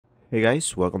Hey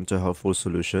guys, welcome to Helpful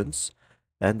Solutions.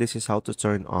 And this is how to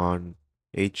turn on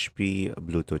HP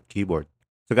Bluetooth keyboard.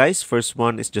 So guys, first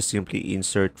one is just simply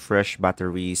insert fresh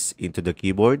batteries into the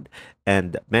keyboard,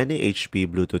 and many HP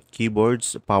Bluetooth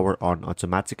keyboards power on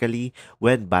automatically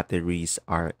when batteries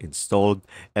are installed.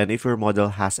 And if your model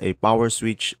has a power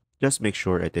switch, just make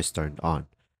sure it is turned on.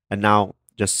 And now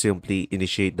just simply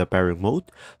initiate the pairing mode.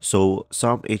 So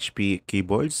some HP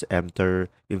keyboards enter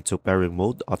into pairing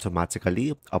mode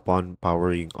automatically upon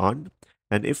powering on.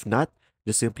 And if not,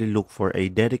 just simply look for a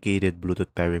dedicated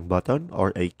Bluetooth pairing button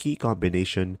or a key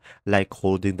combination like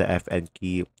holding the FN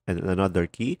key and another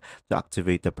key to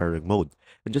activate the pairing mode.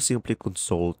 And just simply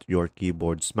consult your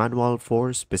keyboard's manual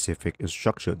for specific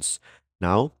instructions.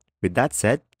 Now, with that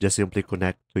said, just simply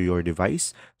connect to your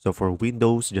device. So for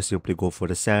Windows, just simply go for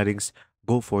the settings,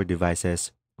 go for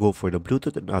devices, go for the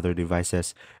Bluetooth and other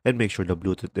devices, and make sure the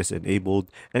Bluetooth is enabled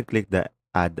and click the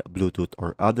add Bluetooth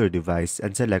or other device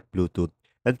and select Bluetooth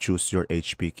and choose your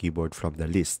HP keyboard from the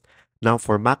list. Now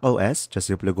for Mac OS, just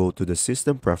simply go to the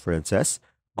system preferences,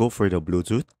 go for the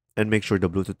Bluetooth, and make sure the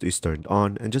Bluetooth is turned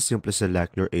on and just simply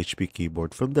select your HP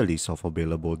keyboard from the list of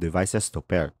available devices to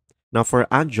pair. Now for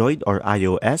Android or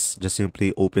iOS, just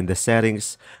simply open the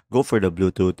settings, go for the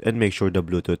Bluetooth and make sure the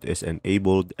Bluetooth is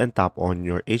enabled and tap on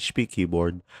your HP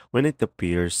keyboard when it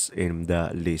appears in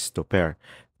the list to pair.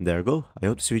 There you go. I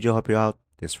hope this video helped you out.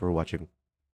 Thanks for watching.